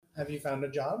Have you found a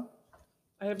job?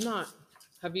 I have not.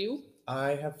 Have you? I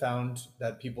have found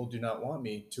that people do not want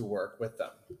me to work with them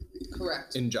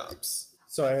Correct. in jobs.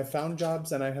 So I have found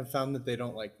jobs and I have found that they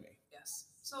don't like me. Yes.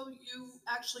 So you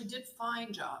actually did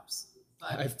find jobs,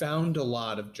 but I found a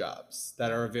lot of jobs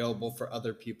that are available for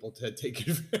other people to take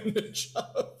advantage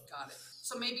of. got it.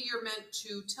 So maybe you're meant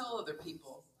to tell other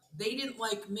people, they didn't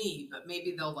like me, but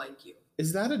maybe they'll like you.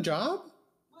 Is that a job?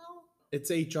 Well,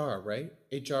 It's HR, right?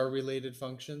 HR related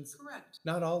functions. correct.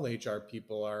 Not all HR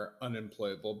people are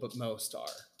unemployable, but most are.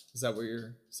 Is that what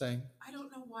you're saying? I don't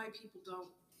know why people don't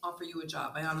offer you a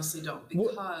job. I honestly don't, What-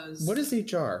 because What is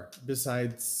HR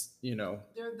besides,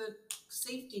 they're the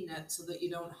safety net so that you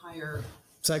don't hire.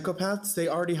 psychopaths? They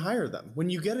already hire them. When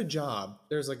you get a job,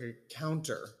 there's like a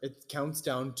counter. It counts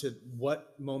down to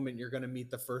what moment you're going to meet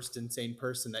the first insane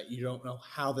person that you don't know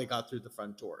how they got through the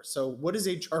front door. So what is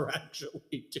HR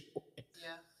actually doing?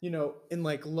 Yeah. In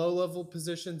like low level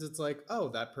positions, it's like, oh,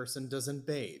 that person doesn't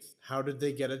bathe. How did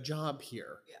they get a job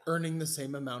here? Yeah. Earning the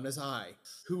same amount as I,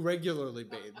 who regularly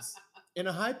bathes. In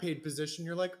a high paid position,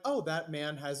 you're like, oh, that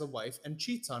man has a wife and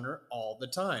cheats on her all the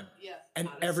time. Yeah. And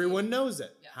honestly. everyone knows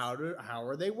it. Yes. How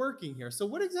are they working here? So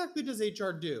what exactly does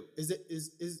HR do?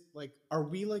 Is like, are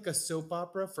we like a soap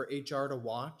opera for HR to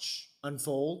watch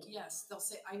unfold? Yes, they'll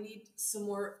say, I need some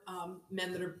more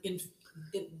men that are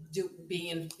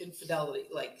being infidelity.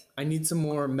 Like, I need some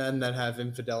more men that have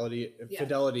fidelity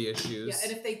issues. yeah,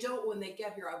 and if they don't, when they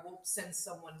get here, I won't send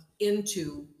someone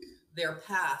into their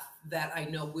path that I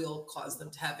know will cause them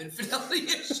to have infidelity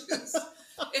issues.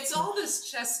 It's all this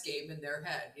chess game in their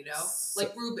head,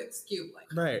 like Rubik's Cube.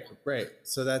 Like, Right.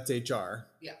 So that's HR.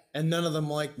 Yeah. And none of them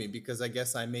like me because I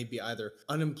guess I may be either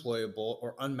unemployable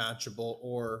or unmatchable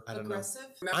or I don't aggressive.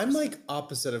 know. I'm like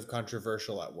opposite of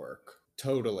controversial at work.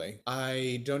 Totally.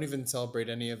 I don't even celebrate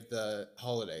any of the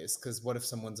holidays because what if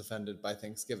someone's offended by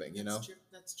Thanksgiving, That's true.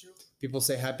 That's true. People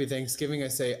say Happy Thanksgiving. I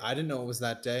say, I didn't know it was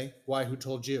that day. Why? Who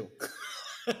told you?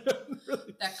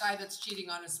 That guy that's cheating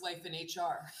on his wife in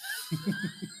HR.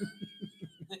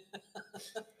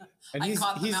 And I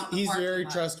caught them out in the he's parking very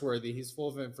lot. trustworthy. He's full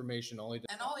of information. And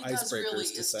all he does really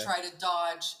is try to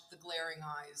dodge the glaring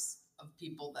eyes of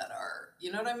people that are,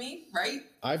 you know what I mean? Right?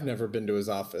 I've never been to his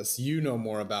office. You know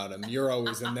more about him. You're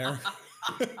always in there.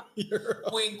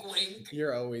 Wink, wink.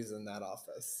 You're always in that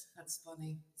office. That's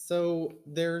funny. So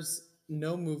there's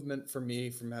no movement for me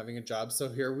from having a job. So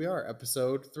here we are,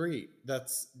 episode 3.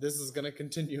 This is going to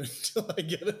continue until I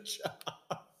get a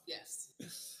job. Yes.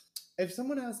 If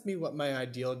someone asked me what my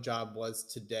ideal job was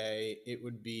today, it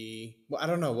would be, I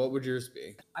don't know. What would yours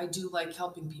be? I do like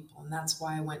helping people, and that's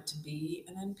why I went to be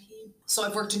an NP. So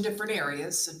I've worked in different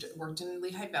areas. So worked in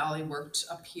Lehigh Valley, worked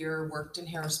up here, worked in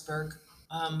Harrisburg.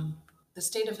 The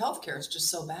state of healthcare is just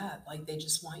so bad. Like, they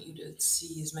just want you to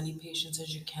see as many patients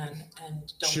as you can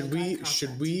and don't make eye contact.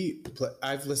 Should we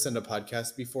I've listened to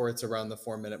podcasts before. It's around the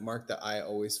 4-minute mark that I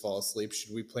always fall asleep.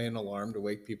 Should we play an alarm to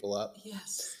wake people up?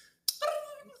 Yes.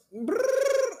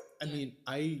 I mean,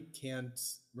 I can't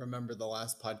remember the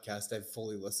last podcast I've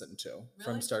fully listened to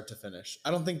from Really? start to finish.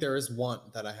 I don't think there is one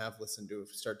that I have listened to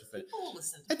from start to finish. People will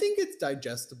listen. I think it's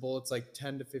digestible. It's like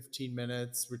 10 to 15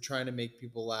 minutes. We're trying to make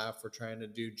people laugh. We're trying to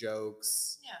do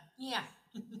jokes. Yeah.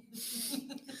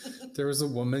 There was a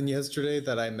woman yesterday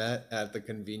that I met at the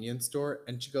convenience store,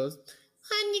 and she goes,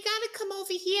 "Hon, you gotta come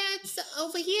over here. It's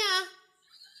over here."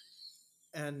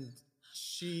 And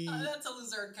she... That's a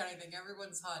Luzerne County thing.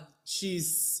 Everyone's hun.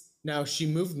 She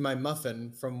moved my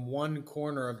muffin from one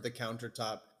corner of the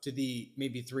countertop to the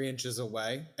maybe 3 inches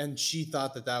away, and she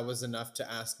thought that was enough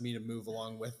to ask me to move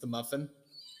along with the muffin.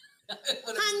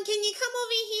 Hon, can you come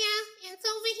over here? It's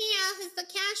over here. It's the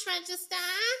cash register.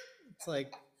 It's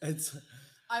like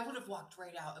I would have walked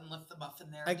right out and left the muffin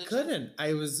there. I Did you? couldn't.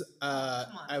 I was Come on.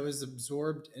 I was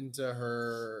absorbed into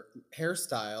her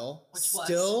hairstyle, Which was?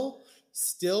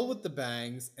 still with the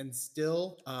bangs and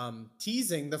still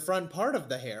teasing the front part of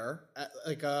the hair,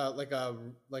 like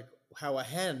how a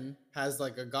hen has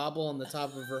like a gobble on the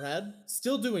top of her head.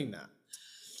 Still doing that.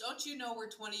 Don't you know we're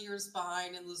 20 years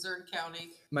behind in Luzerne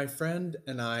County? My friend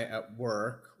and I at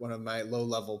work, one of my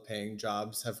low-level paying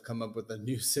jobs, have come up with a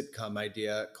new sitcom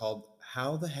idea called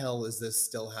 "How the Hell Is This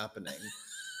Still Happening?"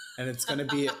 And it's going to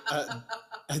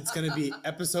be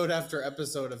episode after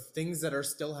episode of things that are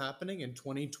still happening in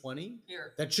 2020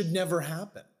 Here. that should never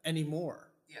happen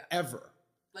anymore. Yeah. Ever.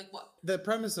 Like what? The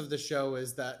premise of the show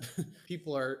is that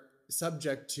people are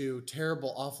subject to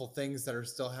terrible, awful things that are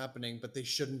still happening, but they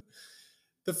shouldn't.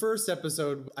 The first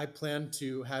episode, I plan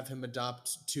to have him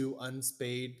adopt 2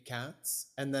 unspayed cats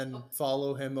and then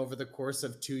follow him over the course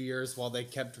of 2 years while they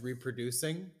kept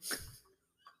reproducing.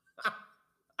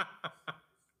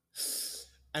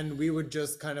 and we would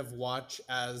just kind of watch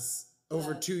as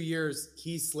over Yeah. 2 years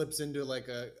he slips into like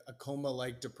a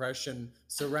coma-like depression,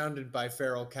 surrounded by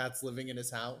feral cats living in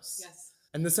his house. Yes.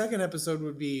 And the second episode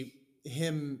would be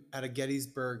him at a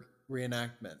Gettysburg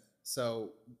reenactment.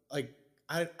 So, like,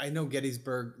 I know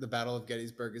Gettysburg, the Battle of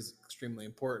Gettysburg is extremely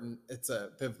important. It's a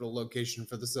pivotal location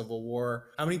for the Civil War.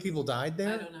 How many people died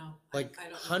there? I don't know. Like I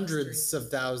don't know hundreds history. of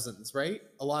thousands, right?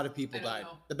 A lot of people I don't died.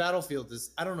 know. The battlefield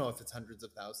is, I don't know if it's hundreds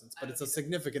of thousands, I but don't it's a either.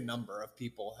 significant number of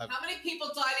people have. How many people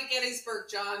died at Gettysburg,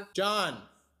 John?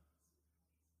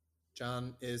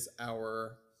 John is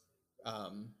our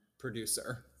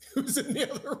producer who's in the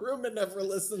other room and never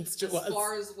listens to As us.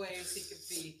 far away as he could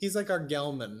be. He's like our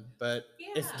Gelman, but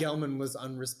if Yeah. Gelman was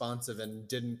unresponsive and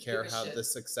didn't care Give a how shit. the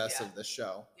success Yeah. of the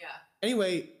show. Yeah.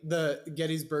 Anyway, the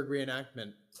Gettysburg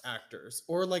reenactment actors,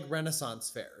 or like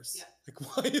Renaissance fairs. Yeah.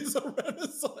 Like, why is a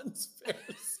Renaissance fair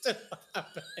still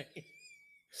happening?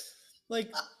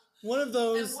 Like, one of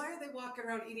those. And why are they walking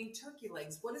around eating turkey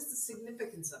legs? What is the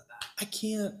significance of that? I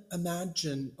can't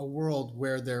imagine a world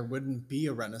where there wouldn't be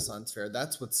a Renaissance fair.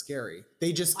 That's what's scary.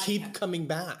 They just I keep can't. coming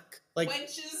back. Like,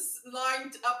 Wenches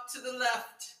lined up to the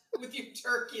left with your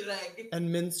turkey leg.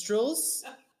 and minstrels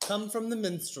come from the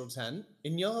minstrel tent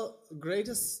in your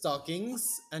greatest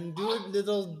stockings and do a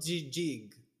little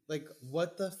jig. Like,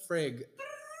 what the frig?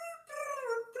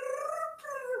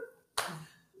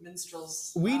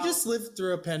 Minstrels. We Wow. just lived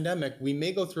through a pandemic. We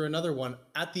may go through another one.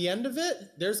 At the end of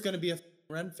it, there's going to be a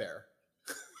Ren fair.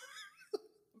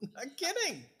 I'm not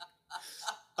kidding.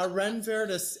 A Ren fair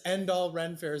to end all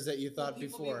Ren fairs that you Will thought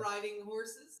people before. be riding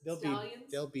horses, They'll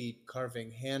stallions. be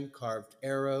carving hand-carved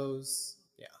arrows.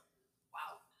 Yeah,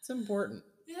 Wow. it's important.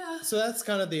 Yeah. So that's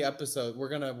kind of the episode. We're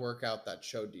gonna work out that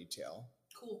show detail.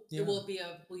 Cool. Yeah. Will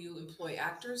you employ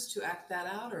actors to act that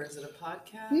out, or is it a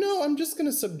podcast? No, I'm just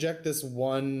gonna subject this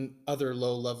one other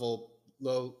low level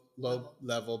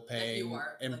paying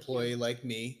are, like employee you. like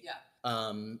me. Yeah.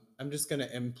 I'm just gonna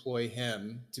employ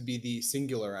him to be the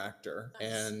singular actor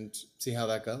Nice. and see how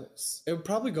that goes. It would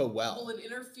probably go Will well. it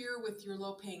interfere with your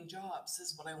low-paying jobs?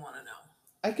 Is what I want to know.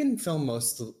 I can film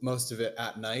most of it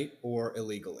at night or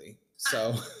illegally.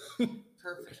 So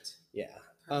Perfect. yeah.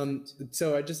 Perfect.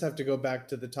 So I just have to go back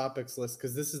to the topics list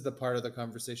because this is the part of the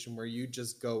conversation where you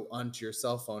just go onto your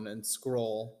cell phone and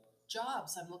scroll.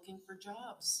 Jobs. I'm looking for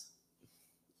jobs.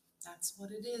 That's what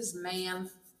it is,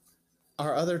 man.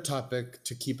 Our other topic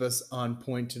to keep us on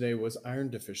point today was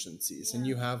iron deficiencies, and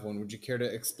Yeah. you have one. Would you care to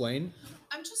explain?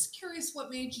 I'm just curious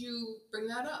what made you bring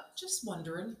that up. Just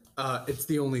wondering It's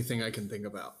the only thing I can think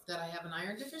about. that I have an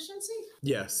iron deficiency.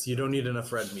 Yes, you don't need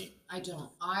enough red meat. I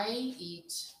don't. I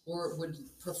eat or would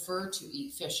prefer to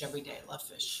eat fish every day. Love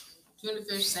fish. Tuna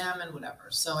fish, salmon,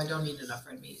 whatever. So I don't eat enough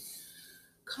red meat.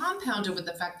 Compounded with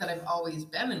the fact that I've always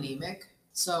been anemic.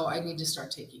 So I need to start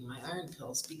taking my iron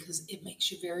pills because it makes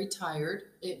you very tired.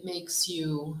 It makes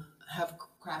you have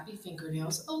crappy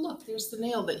fingernails. Oh, look, there's the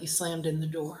nail that you slammed in the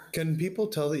door. Can people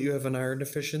tell that you have an iron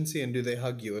deficiency, and do they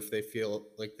hug you if they feel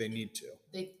like they need to?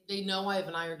 They know I have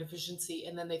an iron deficiency,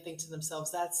 and then they think to themselves,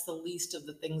 that's the least of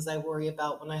the things I worry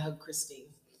about when I hug Christine.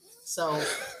 So,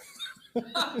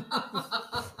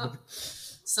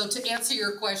 so to answer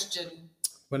your question,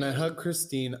 When I hug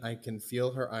Christine, I can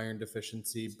feel her iron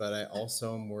deficiency, but I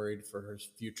also am worried for her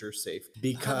future safety her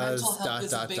because mental health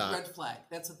is a big dot. red flag.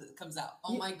 That's what comes out.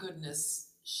 Oh my goodness,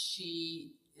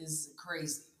 she is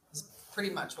crazy. Is pretty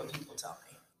much what people tell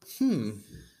me.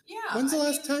 Yeah. When's the I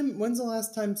last mean, time? When's the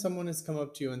last time someone has come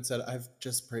up to you and said, "I've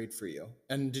just prayed for you"?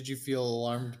 And did you feel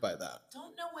alarmed by that?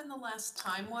 Don't know when the last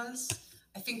time was.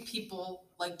 I think people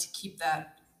like to keep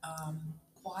that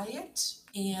quiet.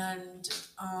 And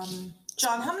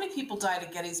John, how many people died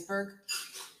at Gettysburg?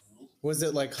 Was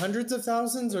it like hundreds of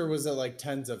thousands, or was it like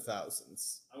tens of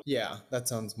thousands? Yeah, that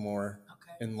sounds more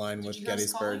Okay. in line Did with you hear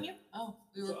us calling Gettysburg. you? Oh,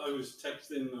 we So were. I was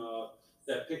texting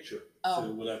that picture Oh.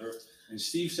 to whatever, and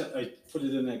Steve sent. I put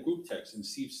it in that group text, and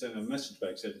Steve sent a message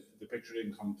back said the picture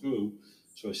didn't come through,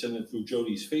 so I sent it through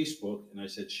Jody's Facebook, and I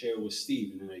said share with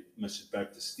Steve, and then I messaged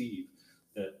back to Steve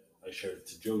that I shared it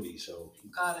to Jody, so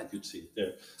Got I it. could see it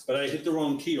there. But I hit the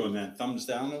wrong key on that thumbs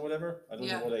down or whatever. I don't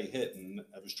Yeah. know what I hit, and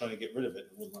I was trying to get rid of it.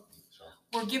 It wouldn't let me. So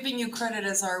We're giving you credit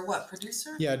as our what,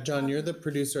 producer? Yeah, John, you're the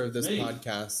producer of this Me.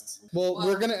 podcast. Well, Well-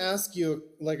 we're gonna ask you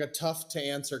like a tough to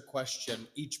answer question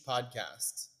each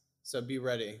podcast, so be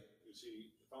ready. you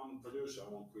see, if I'm the producer, I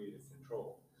want creative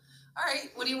control. All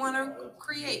right, what do you want to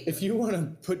create? If you want to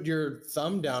put your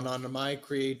thumb down on my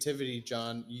creativity,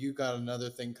 John, you got another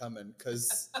thing coming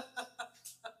because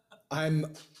I'm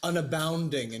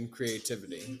unabounding in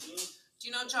creativity. Do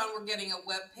you know, John, we're getting a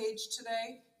web page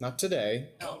today? Not today.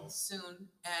 No, soon.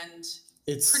 And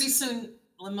It's pretty soon,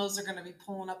 Limos are gonna be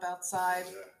pulling up outside.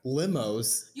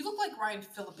 Limos. You look like Ryan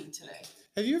Phillippe today.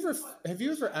 Have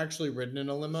you ever actually ridden in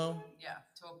a limo? Yeah,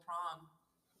 to a prom.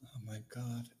 Oh my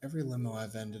God. Every limo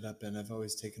I've ended up in, I've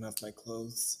always taken off my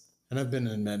clothes. And I've been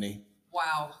in many.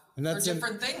 Wow. And that's for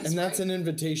different things. And that's right? an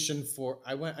invitation for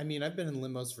I've been in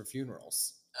limos for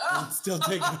funerals. Oh. And still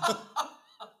taking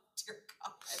Dear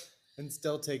God. and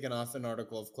still taking off an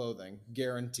article of clothing.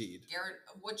 Guaranteed. Garrett,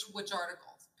 which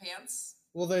articles? Pants?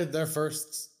 Well, they're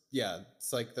first, yeah,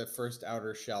 it's like the first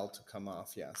outer shell to come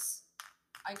off, yes.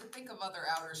 I could think of other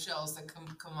outer shells that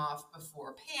come off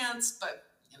before pants, but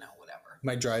whatever.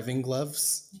 My driving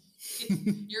gloves,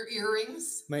 Your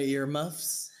earrings. my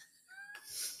earmuffs.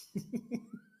 Too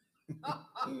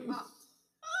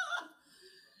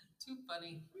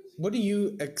funny. What do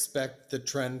you expect the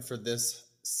trend for this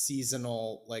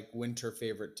seasonal, like winter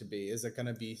favorite to be? Is it going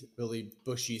to be really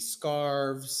bushy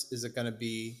scarves? Is it going to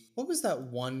be, what was that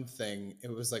one thing? It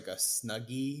was like a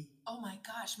Snuggie, Oh my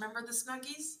gosh, remember the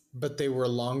Snuggies? but they were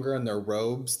longer in their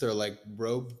robes. They're like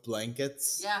robe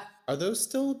blankets. Yeah. Are those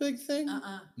still a big thing?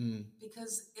 Mm.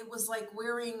 Because it was like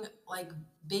wearing like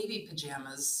baby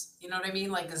pajamas, you know what I mean?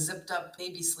 Like a zipped up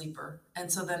baby sleeper.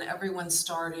 And so then everyone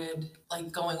started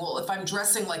like going, well, if I'm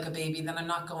dressing like a baby, then I'm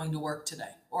not going to work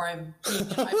today. Or I'm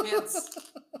peeing in my pants.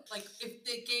 Like if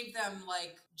they gave them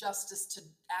like justice to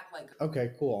act like.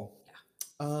 Okay, cool.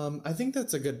 Yeah. I think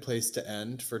that's a good place to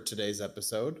end for today's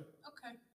episode.